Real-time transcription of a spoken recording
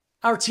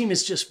Our team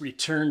has just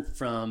returned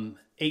from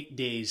 8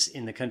 days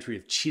in the country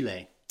of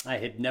Chile. I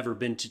had never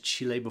been to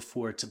Chile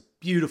before. It's a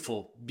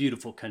beautiful,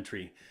 beautiful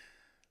country.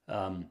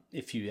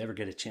 If you ever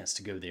get a chance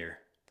to go there,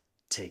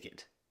 take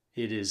it.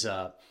 It is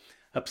a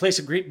place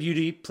of great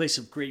beauty, place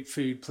of great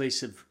food,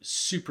 place of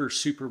super,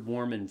 super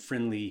warm and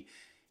friendly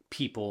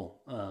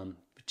people.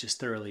 Just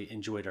thoroughly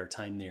enjoyed our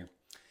time there.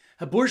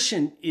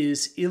 Abortion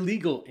is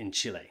illegal in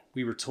Chile.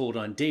 We were told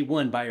on day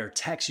one by our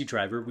taxi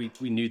driver.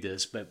 We knew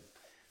this, but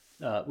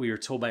we were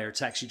told by our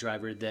taxi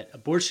driver that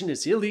abortion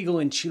is illegal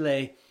in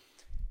Chile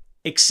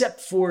except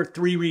for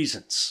three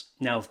reasons.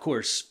 Now, of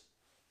course,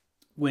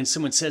 when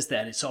someone says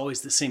that, it's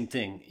always the same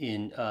thing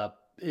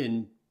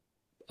in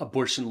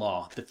abortion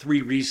law. The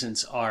three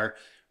reasons are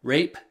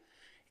rape,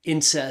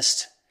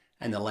 incest,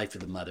 and the life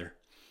of the mother.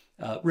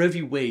 Roe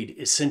v. Wade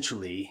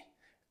essentially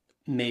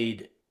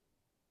made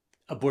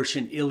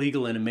abortion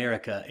illegal in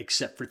America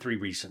except for three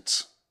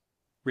reasons: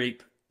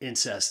 rape,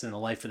 incest, and the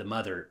life of the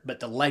mother. But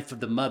the life of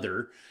the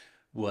mother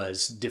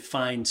was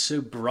defined so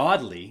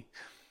broadly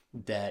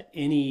that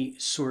any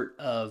sort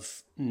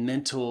of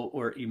mental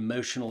or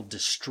emotional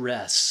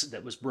distress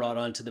that was brought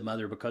onto the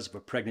mother because of a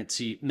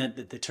pregnancy meant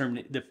that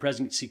the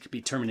pregnancy could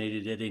be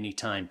terminated at any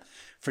time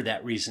for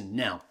that reason.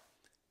 Now,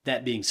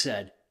 that being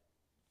said,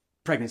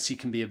 pregnancy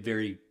can be a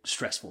very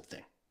stressful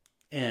thing.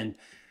 And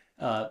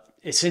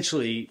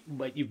essentially,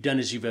 what you've done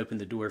is you've opened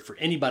the door for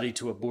anybody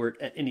to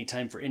abort at any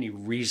time for any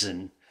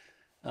reason.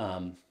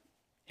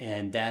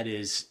 And that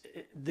is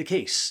the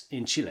case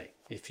in Chile.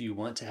 If you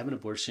want to have an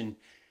abortion,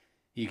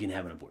 you can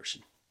have an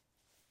abortion.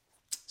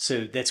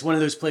 So that's one of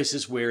those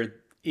places where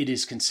it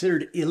is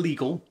considered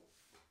illegal,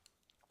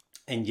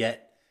 and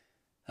yet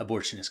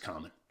abortion is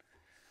common.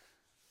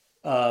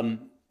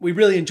 We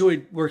really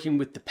enjoyed working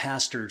with the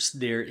pastors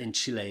there in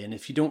Chile. And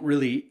if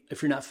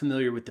you're not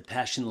familiar with the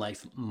Passion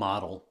Life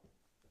model,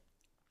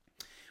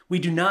 we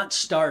do not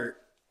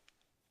start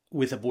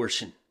with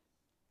abortion.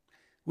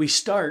 We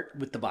start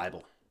with the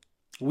Bible.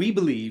 We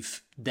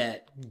believe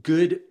that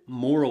good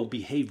moral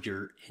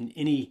behavior in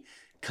any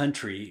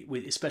country,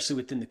 especially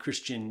within the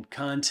Christian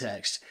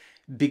context,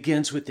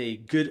 begins with a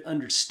good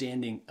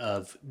understanding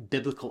of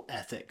biblical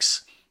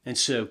ethics. And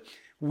so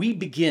we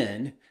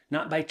begin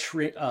not by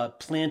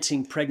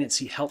planting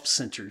pregnancy help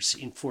centers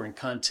in foreign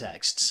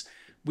contexts.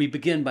 We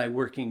begin by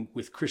working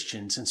with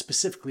Christians and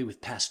specifically with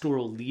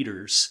pastoral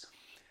leaders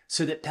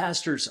so that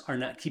pastors are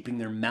not keeping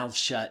their mouths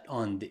shut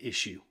on the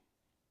issue.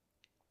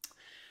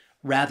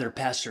 Rather,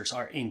 pastors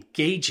are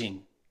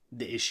engaging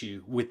the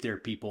issue with their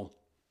people,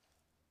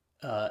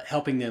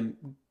 helping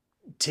them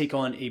take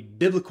on a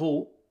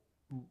biblical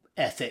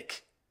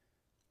ethic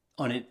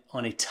on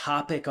a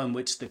topic on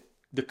which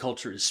the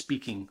culture is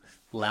speaking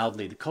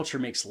loudly. The culture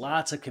makes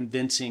lots of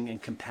convincing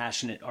and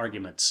compassionate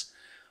arguments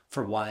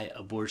for why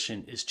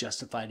abortion is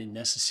justified and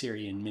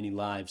necessary in many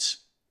lives.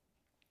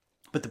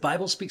 But the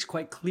Bible speaks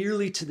quite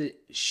clearly to the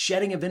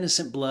shedding of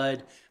innocent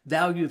blood,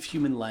 value of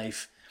human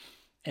life,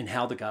 and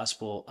how the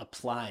gospel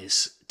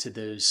applies to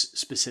those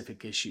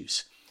specific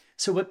issues.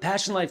 So what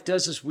Passion Life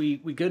does is we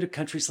go to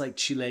countries like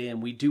Chile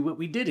and we do what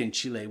we did in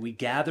Chile. We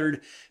gathered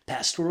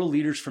pastoral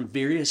leaders from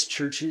various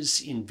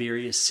churches in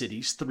various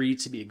cities, 3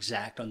 to be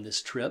exact on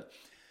this trip.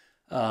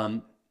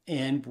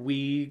 And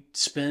we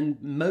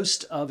spend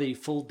most of a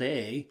full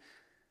day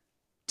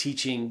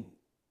teaching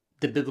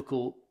the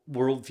biblical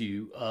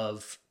worldview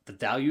of the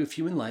value of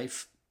human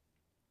life,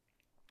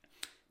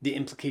 the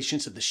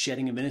implications of the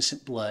shedding of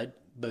innocent blood,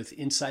 both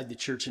inside the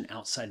church and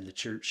outside of the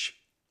church,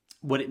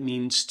 what it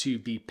means to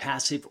be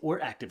passive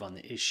or active on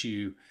the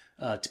issue,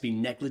 to be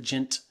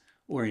negligent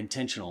or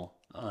intentional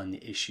on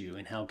the issue,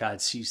 and how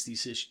God sees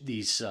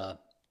these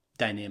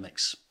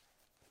dynamics.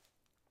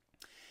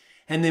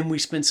 And then we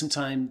spend some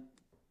time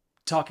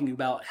talking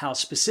about how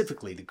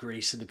specifically the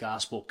grace of the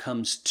gospel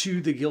comes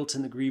to the guilt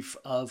and the grief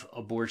of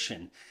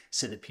abortion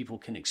so that people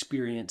can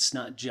experience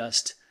not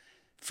just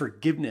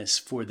forgiveness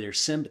for their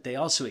sin, but they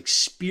also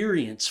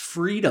experience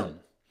freedom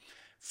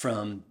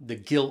from the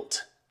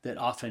guilt that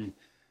often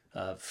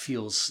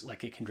feels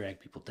like it can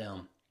drag people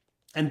down.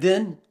 And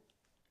then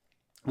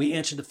we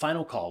answer the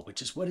final call,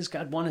 which is, what does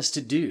God want us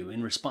to do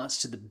in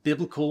response to the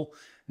biblical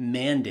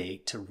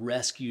mandate to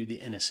rescue the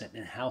innocent?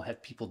 And how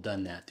have people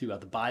done that throughout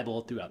the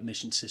Bible, throughout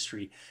missions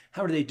history?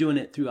 How are they doing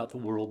it throughout the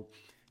world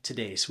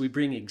today? So we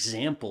bring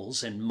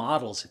examples and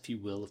models, if you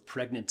will, of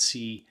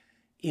pregnancy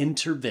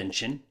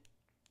intervention,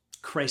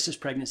 crisis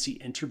pregnancy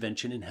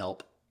intervention and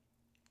help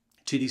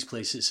to these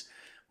places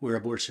where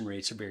abortion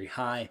rates are very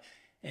high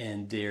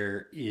and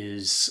there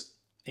is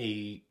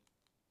a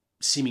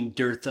seeming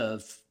dearth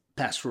of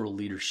pastoral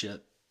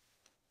leadership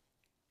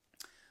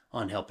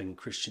on helping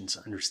Christians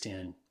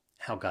understand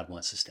how God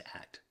wants us to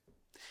act.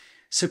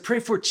 So pray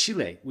for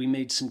Chile. We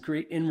made some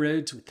great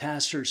inroads with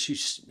pastors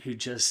who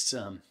just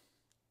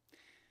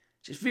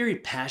very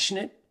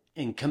passionate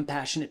and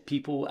compassionate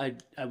people.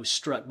 I was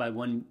struck by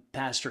one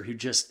pastor who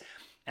just,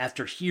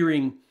 after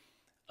hearing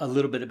a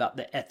little bit about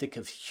the ethic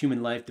of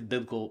human life, the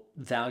biblical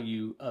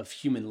value of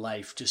human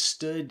life, just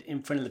stood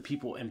in front of the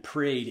people and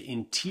prayed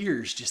in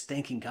tears, just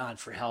thanking God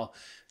for how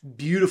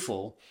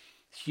beautiful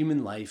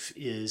human life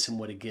is and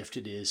what a gift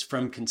it is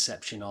from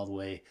conception all the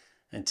way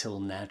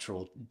until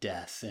natural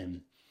death.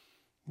 And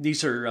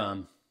these are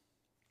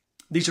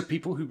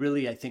people who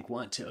really, I think,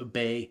 want to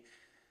obey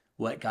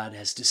what God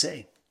has to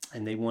say,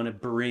 and they want to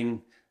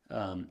bring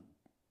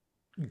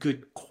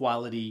good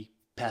quality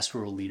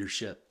pastoral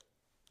leadership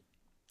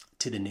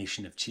to the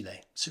nation of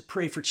Chile. So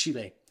pray for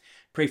Chile.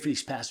 Pray for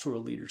these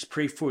pastoral leaders.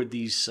 Pray for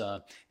these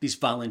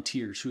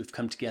volunteers who have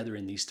come together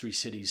in these 3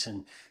 cities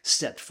and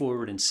stepped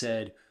forward and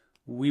said,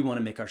 we want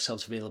to make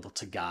ourselves available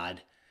to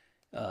God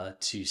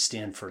to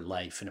stand for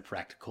life in a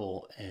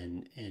practical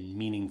and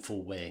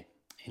meaningful way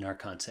in our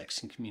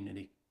context and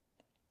community.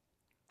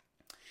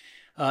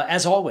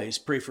 As always,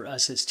 pray for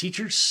us as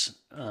teachers.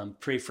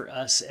 Pray for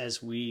us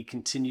as we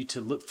continue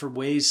to look for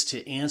ways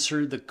to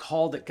answer the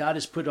call that God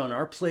has put on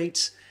our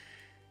plates.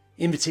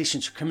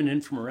 Invitations are coming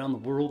in from around the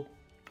world.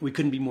 We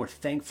couldn't be more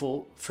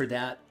thankful for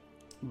that.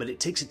 But it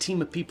takes a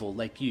team of people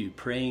like you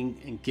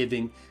praying and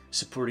giving,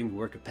 supporting the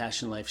work of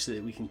Passion Life so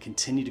that we can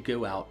continue to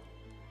go out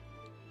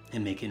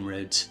and make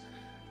inroads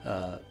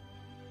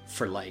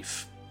for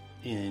life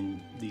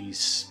in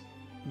these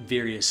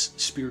various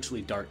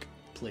spiritually dark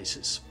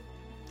places.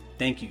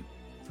 Thank you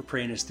for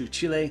praying us through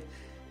Chile,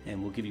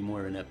 and we'll give you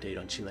more of an update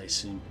on Chile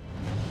soon.